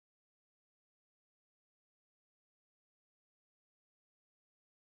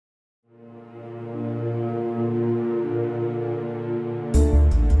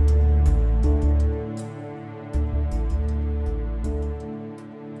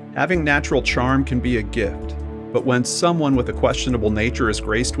Having natural charm can be a gift, but when someone with a questionable nature is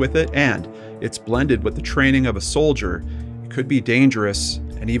graced with it and it's blended with the training of a soldier, it could be dangerous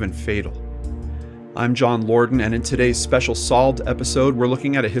and even fatal. I'm John Lorden, and in today's special Solved episode, we're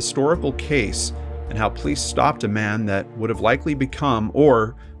looking at a historical case and how police stopped a man that would have likely become,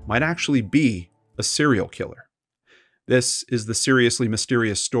 or might actually be, a serial killer. This is the seriously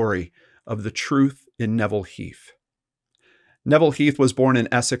mysterious story of the truth in Neville Heath. Neville Heath was born in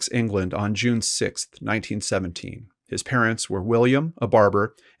Essex, England on June 6, 1917. His parents were William, a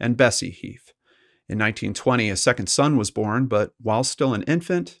barber, and Bessie Heath. In 1920, a second son was born, but while still an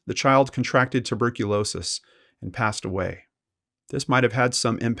infant, the child contracted tuberculosis and passed away. This might have had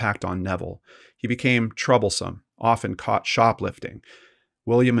some impact on Neville. He became troublesome, often caught shoplifting.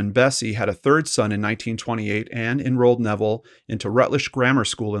 William and Bessie had a third son in 1928 and enrolled Neville into Rutlish Grammar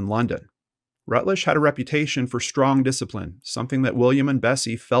School in London. Rutlish had a reputation for strong discipline, something that William and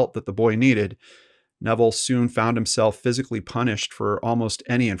Bessie felt that the boy needed. Neville soon found himself physically punished for almost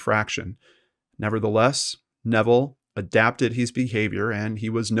any infraction. Nevertheless, Neville adapted his behavior, and he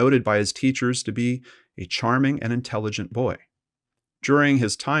was noted by his teachers to be a charming and intelligent boy. During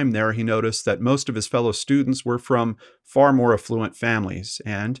his time there, he noticed that most of his fellow students were from far more affluent families,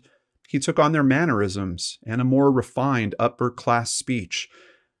 and he took on their mannerisms and a more refined upper-class speech.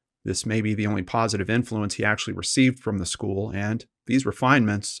 This may be the only positive influence he actually received from the school, and these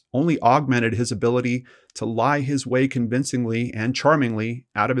refinements only augmented his ability to lie his way convincingly and charmingly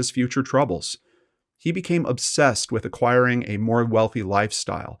out of his future troubles. He became obsessed with acquiring a more wealthy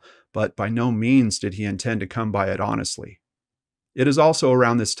lifestyle, but by no means did he intend to come by it honestly. It is also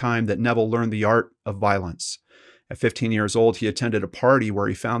around this time that Neville learned the art of violence. At 15 years old, he attended a party where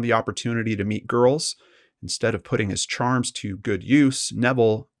he found the opportunity to meet girls. Instead of putting his charms to good use,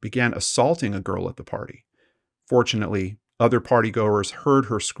 Neville began assaulting a girl at the party. Fortunately, other partygoers heard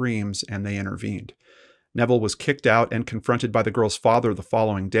her screams and they intervened. Neville was kicked out and confronted by the girl's father the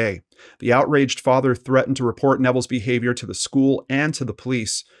following day. The outraged father threatened to report Neville's behavior to the school and to the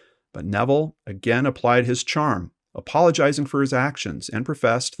police, but Neville again applied his charm, apologizing for his actions, and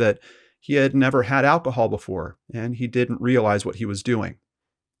professed that he had never had alcohol before and he didn't realize what he was doing.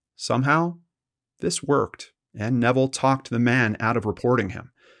 Somehow, this worked, and Neville talked the man out of reporting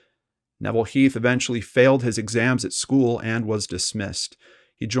him. Neville Heath eventually failed his exams at school and was dismissed.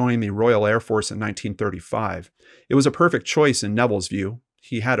 He joined the Royal Air Force in 1935. It was a perfect choice in Neville's view.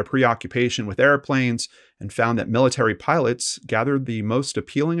 He had a preoccupation with airplanes and found that military pilots gathered the most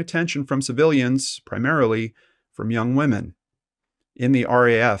appealing attention from civilians, primarily from young women. In the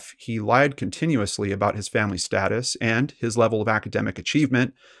RAF, he lied continuously about his family status and his level of academic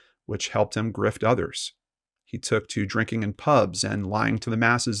achievement, which helped him grift others. He took to drinking in pubs and lying to the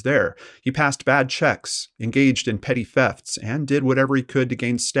masses there. He passed bad checks, engaged in petty thefts, and did whatever he could to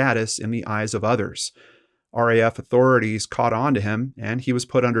gain status in the eyes of others. RAF authorities caught on to him, and he was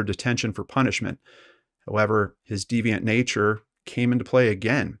put under detention for punishment. However, his deviant nature came into play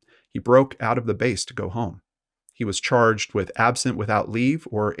again. He broke out of the base to go home. He was charged with absent without leave,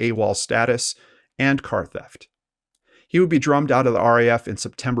 or AWOL status, and car theft. He would be drummed out of the RAF in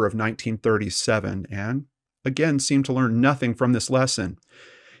September of 1937 and again seemed to learn nothing from this lesson.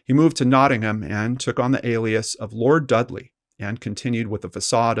 He moved to Nottingham and took on the alias of Lord Dudley and continued with the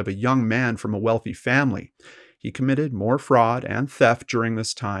facade of a young man from a wealthy family. He committed more fraud and theft during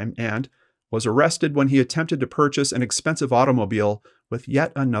this time and was arrested when he attempted to purchase an expensive automobile with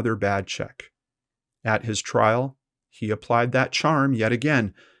yet another bad check. At his trial, he applied that charm yet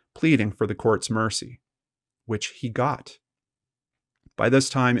again, pleading for the court's mercy, which he got. By this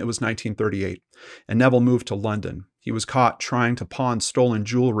time, it was 1938, and Neville moved to London. He was caught trying to pawn stolen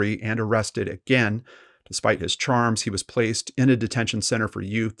jewelry and arrested again. Despite his charms, he was placed in a detention center for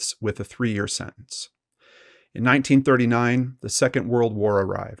youths with a 3-year sentence. In 1939, the Second World War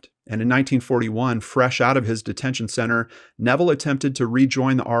arrived, and in 1941, fresh out of his detention center, Neville attempted to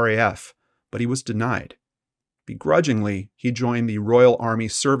rejoin the RAF, but he was denied. Begrudgingly, he joined the Royal Army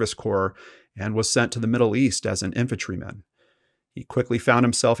Service Corps and was sent to the Middle East as an infantryman. He quickly found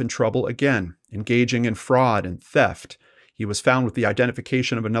himself in trouble again, engaging in fraud and theft. He was found with the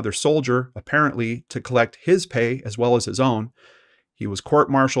identification of another soldier, apparently to collect his pay as well as his own. He was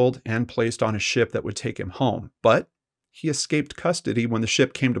court-martialed and placed on a ship that would take him home, but he escaped custody when the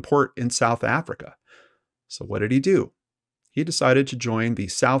ship came to port in South Africa. So what did he do? He decided to join the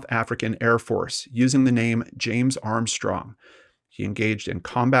South African Air Force using the name James Armstrong. He engaged in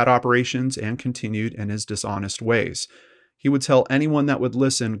combat operations and continued in his dishonest ways. He would tell anyone that would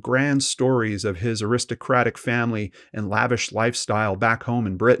listen grand stories of his aristocratic family and lavish lifestyle back home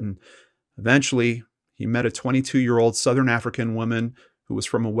in Britain. Eventually, he met a 22-year-old Southern African woman who was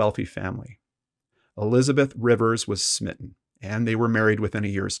from a wealthy family. Elizabeth Rivers was smitten, and they were married within a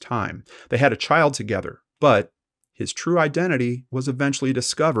year's time. They had a child together, but his true identity was eventually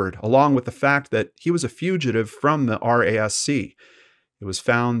discovered, along with the fact that he was a fugitive from the RASC. It was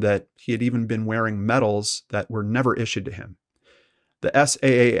found that he had even been wearing medals that were never issued to him. The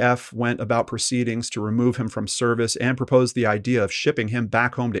SAAF went about proceedings to remove him from service and proposed the idea of shipping him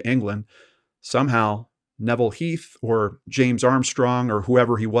back home to England. Somehow, Neville Heath, or James Armstrong, or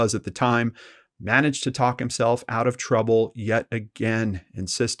whoever he was at the time, managed to talk himself out of trouble yet again,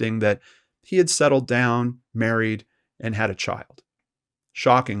 insisting that he had settled down, married, and had a child.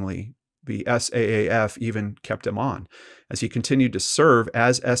 Shockingly, the SAAF even kept him on. As he continued to serve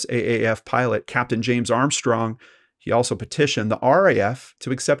as SAAF pilot Captain James Armstrong, he also petitioned the RAF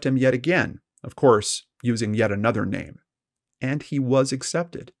to accept him yet again, of course, using yet another name. And he was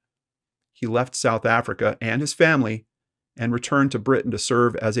accepted. He left South Africa and his family and returned to Britain to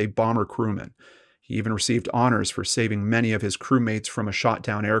serve as a bomber crewman. He even received honors for saving many of his crewmates from a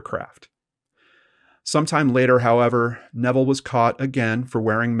shot-down aircraft. Sometime later, however, Neville was caught again for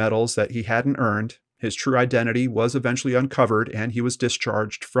wearing medals that he hadn't earned. His true identity was eventually uncovered, and he was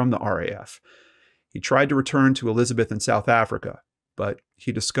discharged from the RAF. He tried to return to Elizabeth in South Africa, but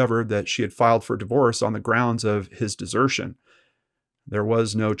he discovered that she had filed for divorce on the grounds of his desertion. There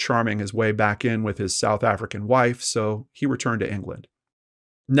was no charming his way back in with his South African wife, so he returned to England.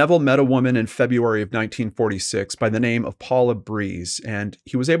 Neville met a woman in February of 1946 by the name of Paula Breeze, and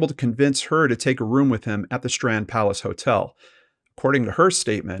he was able to convince her to take a room with him at the Strand Palace Hotel. According to her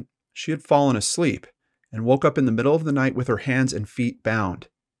statement, she had fallen asleep and woke up in the middle of the night with her hands and feet bound.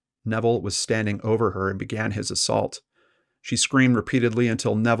 Neville was standing over her and began his assault. She screamed repeatedly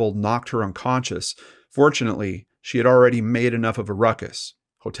until Neville knocked her unconscious. Fortunately, she had already made enough of a ruckus.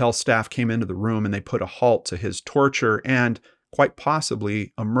 Hotel staff came into the room and they put a halt to his torture and, quite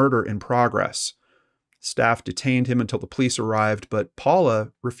possibly, a murder in progress. Staff detained him until the police arrived, but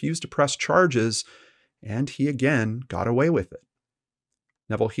Paula refused to press charges, and he again got away with it.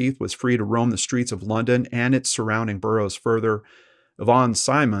 Neville Heath was free to roam the streets of London and its surrounding boroughs further. Yvonne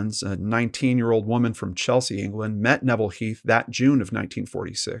Simons, a 19-year-old woman from Chelsea, England, met Neville Heath that June of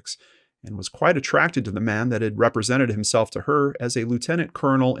 1946 and was quite attracted to the man that had represented himself to her as a lieutenant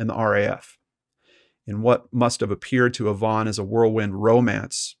colonel in the RAF. In what must have appeared to Yvonne as a whirlwind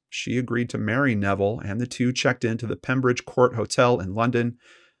romance, she agreed to marry Neville, and the two checked into the Pembridge Court Hotel in London.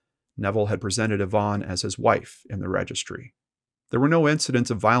 Neville had presented Yvonne as his wife in the registry. There were no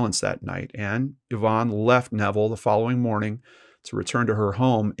incidents of violence that night, and Yvonne left Neville the following morning to return to her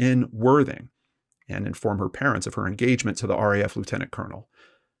home in Worthing and inform her parents of her engagement to the RAF lieutenant colonel.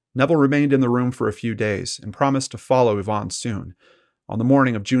 Neville remained in the room for a few days and promised to follow Yvonne soon. On the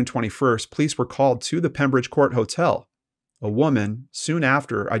morning of June 21st, police were called to the Pembridge Court Hotel. A woman, soon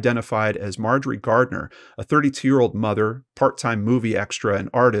after identified as Marjorie Gardner, a 32-year-old mother, part-time movie extra and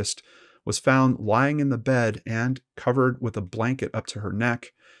artist, was found lying in the bed and covered with a blanket up to her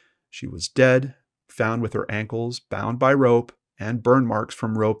neck. She was dead, found with her ankles bound by rope and burn marks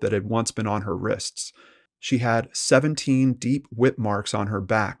from rope that had once been on her wrists. She had 17 deep whip marks on her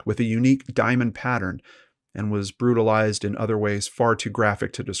back with a unique diamond pattern and was brutalized in other ways far too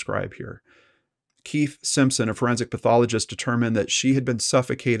graphic to describe here. Keith Simpson, a forensic pathologist, determined that she had been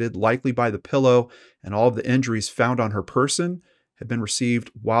suffocated, likely by the pillow, and all of the injuries found on her person had been received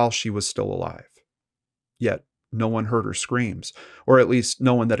while she was still alive. Yet, no one heard her screams, or at least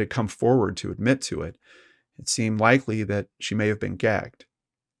no one that had come forward to admit to it. It seemed likely that she may have been gagged.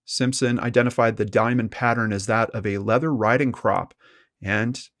 Simpson identified the diamond pattern as that of a leather riding crop,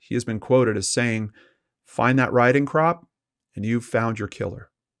 and he has been quoted as saying, "Find that riding crop, and you've found your killer."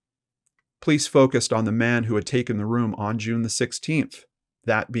 Police focused on the man who had taken the room on June the 16th,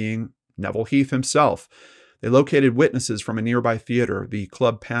 that being Neville Heath himself. They located witnesses from a nearby theater, the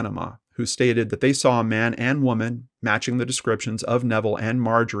Club Panama, who stated that they saw a man and woman matching the descriptions of Neville and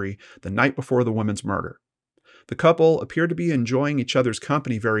Marjorie the night before the woman's murder. The couple appeared to be enjoying each other's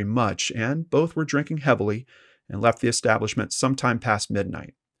company very much, and both were drinking heavily and left the establishment sometime past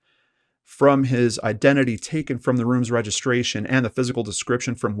midnight. From his identity taken from the room's registration and the physical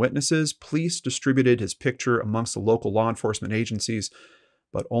description from witnesses, police distributed his picture amongst the local law enforcement agencies,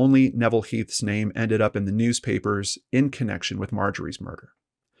 but only Neville Heath's name ended up in the newspapers in connection with Marjorie's murder.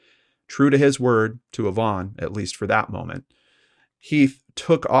 True to his word, to Yvonne, at least for that moment, Heath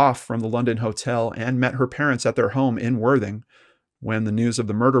took off from the London hotel and met her parents at their home in Worthing. When the news of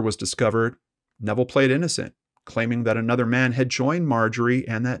the murder was discovered, Neville played innocent, claiming that another man had joined Marjorie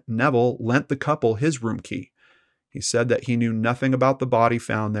and that Neville lent the couple his room key. He said that he knew nothing about the body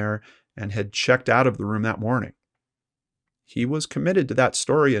found there and had checked out of the room that morning. he was committed to that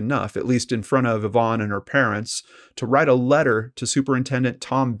story enough, at least in front of Yvonne and her parents, to write a letter to Superintendent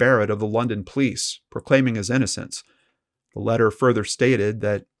Tom Barrett of the London Police, proclaiming his innocence. The letter further stated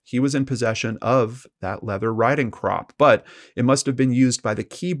that he was in possession of that leather riding crop, but it must have been used by the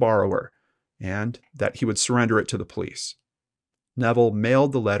key borrower, and that he would surrender it to the police. Neville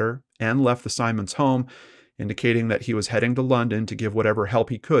mailed the letter and left the Simons' home, indicating that he was heading to London to give whatever help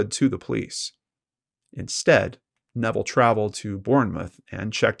he could to the police. Instead, Neville traveled to Bournemouth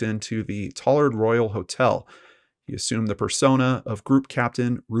and checked into the Tollard Royal Hotel. He assumed the persona of Group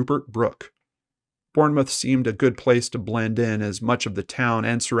Captain Rupert Brooke. Bournemouth seemed a good place to blend in, as much of the town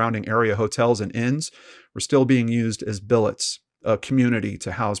and surrounding area hotels and inns were still being used as billets, a community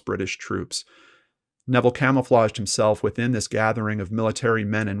to house British troops. Neville camouflaged himself within this gathering of military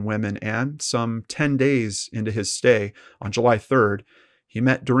men and women, and some 10 days into his stay, on July 3rd, he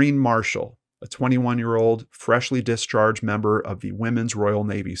met Doreen Marshall, a 21-year-old, freshly discharged member of the Women's Royal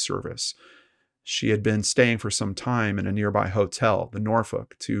Navy Service. She had been staying for some time in a nearby hotel, the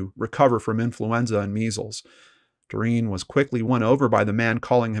Norfolk, to recover from influenza and measles. Doreen was quickly won over by the man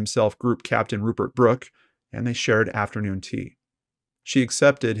calling himself Group Captain Rupert Brooke, and they shared afternoon tea. She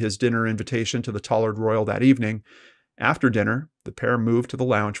accepted his dinner invitation to the Tollard Royal that evening. After dinner, the pair moved to the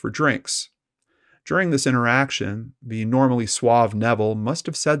lounge for drinks. During this interaction, the normally suave Neville must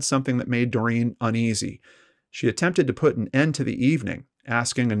have said something that made Doreen uneasy. She attempted to put an end to the evening,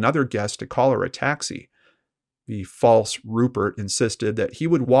 asking another guest to call her a taxi. The false Rupert insisted that he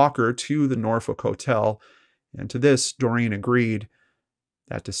would walk her to the Norfolk Hotel, and to this Doreen agreed.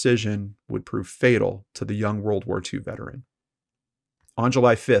 That decision would prove fatal to the young World War II veteran. On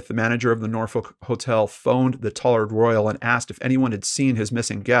July 5th, the manager of the Norfolk Hotel phoned the Tollard Royal and asked if anyone had seen his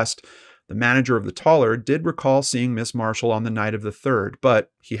missing guest. The manager of the Tollard did recall seeing Miss Marshall on the night of the 3rd,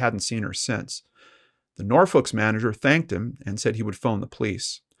 but he hadn't seen her since. The Norfolk's manager thanked him and said he would phone the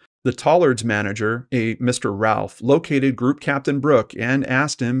police. The Tollard's manager, a Mr. Ralph, located Group Captain Brooke and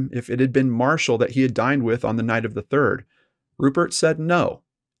asked him if it had been Marshall that he had dined with on the night of the 3rd. Rupert said no,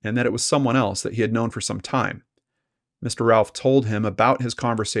 and that it was someone else that he had known for some time. Mr. Ralph told him about his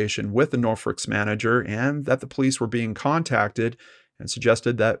conversation with the Norfolk's manager and that the police were being contacted, and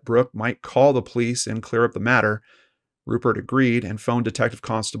suggested that Brooke might call the police and clear up the matter. Rupert agreed and phoned Detective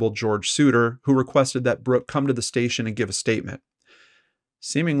Constable George Suter, who requested that Brooke come to the station and give a statement.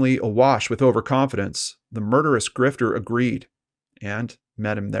 Seemingly awash with overconfidence, the murderous grifter agreed and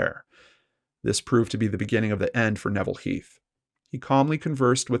met him there. This proved to be the beginning of the end for Neville Heath. He calmly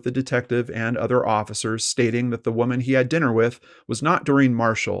conversed with the detective and other officers, stating that the woman he had dinner with was not Doreen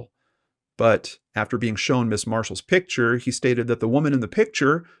Marshall. But after being shown Miss Marshall's picture, he stated that the woman in the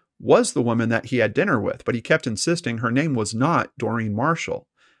picture was the woman that he had dinner with, but he kept insisting her name was not Doreen Marshall.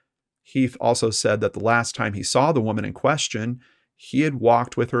 Heath also said that the last time he saw the woman in question, he had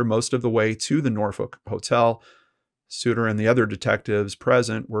walked with her most of the way to the Norfolk Hotel. Suter and the other detectives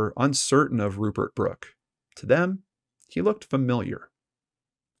present were uncertain of Rupert Brooke. To them, he looked familiar.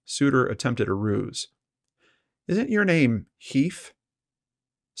 Suter attempted a ruse. "Isn't your name Heath?"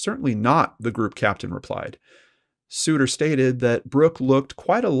 "Certainly not," the group captain replied. Suter stated that Brooke looked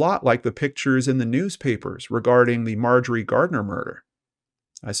quite a lot like the pictures in the newspapers regarding the Marjorie Gardner murder.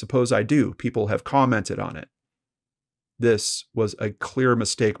 "I suppose I do. People have commented on it." This was a clear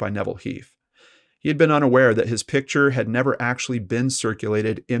mistake by Neville Heath. He had been unaware that his picture had never actually been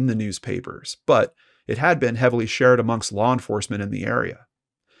circulated in the newspapers, but it had been heavily shared amongst law enforcement in the area.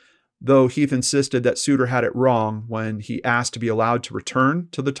 Though Heath insisted that Suter had it wrong when he asked to be allowed to return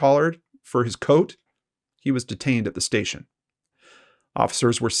to the Tollard for his coat, he was detained at the station.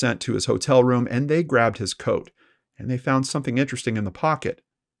 Officers were sent to his hotel room and they grabbed his coat, and they found something interesting in the pocket: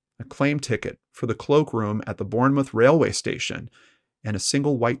 a claim ticket for the cloakroom at the Bournemouth railway station and a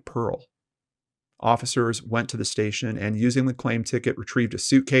single white pearl. Officers went to the station and, using the claim ticket, retrieved a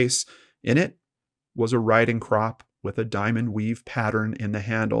suitcase. In it was a riding crop with a diamond weave pattern in the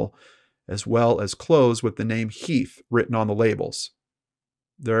handle, as well as clothes with the name Heath written on the labels.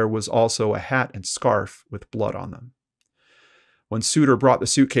 There was also a hat and scarf with blood on them. When Suter brought the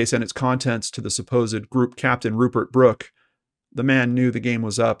suitcase and its contents to the supposed group captain Rupert Brooke, the man knew the game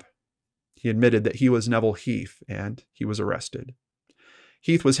was up. He admitted that he was Neville Heath, and he was arrested.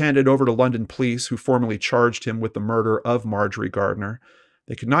 Heath was handed over to London police, who formally charged him with the murder of Marjorie Gardner.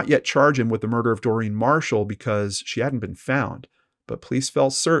 They could not yet charge him with the murder of Doreen Marshall because she hadn't been found, but police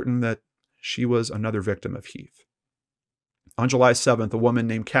felt certain that she was another victim of Heath. On July 7th, a woman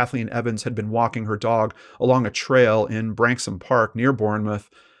named Kathleen Evans had been walking her dog along a trail in Branksome Park near Bournemouth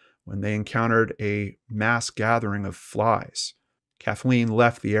when they encountered a mass gathering of flies. Kathleen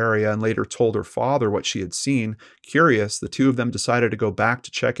left the area and later told her father what she had seen. Curious, the two of them decided to go back to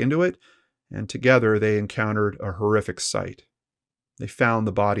check into it, and together they encountered a horrific sight. They found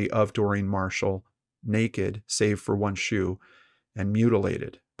the body of Doreen Marshall, naked save for one shoe, and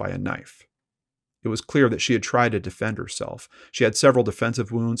mutilated by a knife. It was clear that she had tried to defend herself. She had several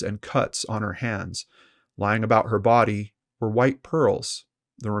defensive wounds and cuts on her hands. Lying about her body were white pearls,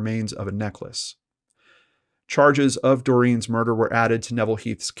 the remains of a necklace. Charges of Doreen's murder were added to Neville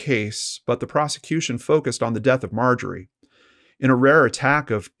Heath's case, but the prosecution focused on the death of Marjorie. In a rare attack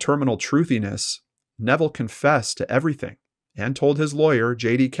of terminal truthiness, Neville confessed to everything and told his lawyer,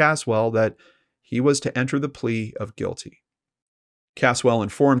 J.D. Caswell, that he was to enter the plea of guilty. Caswell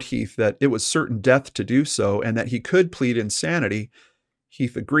informed Heath that it was certain death to do so and that he could plead insanity.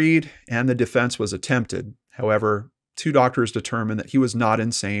 Heath agreed, and the defense was attempted. However, two doctors determined that he was not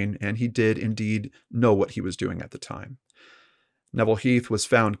insane, and he did indeed know what he was doing at the time. Neville Heath was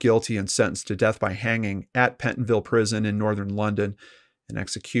found guilty and sentenced to death by hanging at Pentonville Prison in northern London, an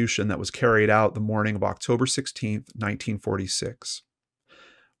execution that was carried out the morning of October 16, 1946.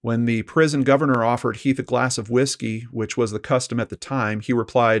 When the prison governor offered Heath a glass of whiskey, which was the custom at the time, he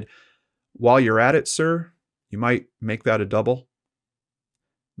replied, "While you're at it, sir, you might make that a double."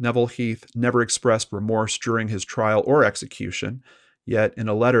 Neville Heath never expressed remorse during his trial or execution, yet in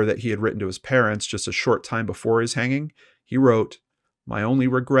a letter that he had written to his parents just a short time before his hanging, he wrote, "My only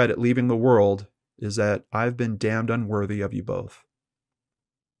regret at leaving the world is that I've been damned unworthy of you both."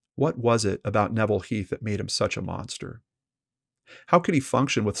 What was it about Neville Heath that made him such a monster? How could he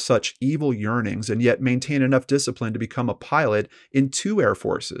function with such evil yearnings and yet maintain enough discipline to become a pilot in 2 air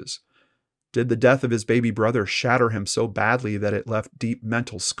forces? Did the death of his baby brother shatter him so badly that it left deep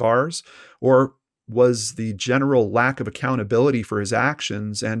mental scars? Or was the general lack of accountability for his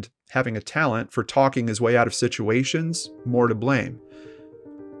actions and having a talent for talking his way out of situations more to blame?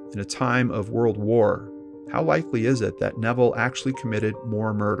 In a time of world war, how likely is it that Neville actually committed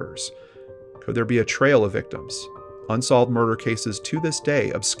more murders? Could there be a trail of victims? Unsolved murder cases to this day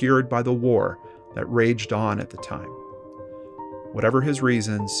obscured by the war that raged on at the time. Whatever his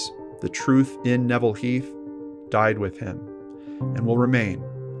reasons, the truth in Neville Heath died with him and will remain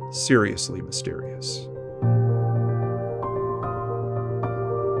seriously mysterious.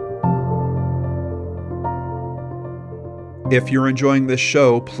 If you're enjoying this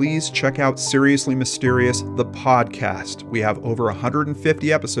show, please check out Seriously Mysterious, the podcast. We have over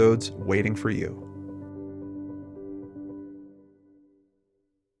 150 episodes waiting for you.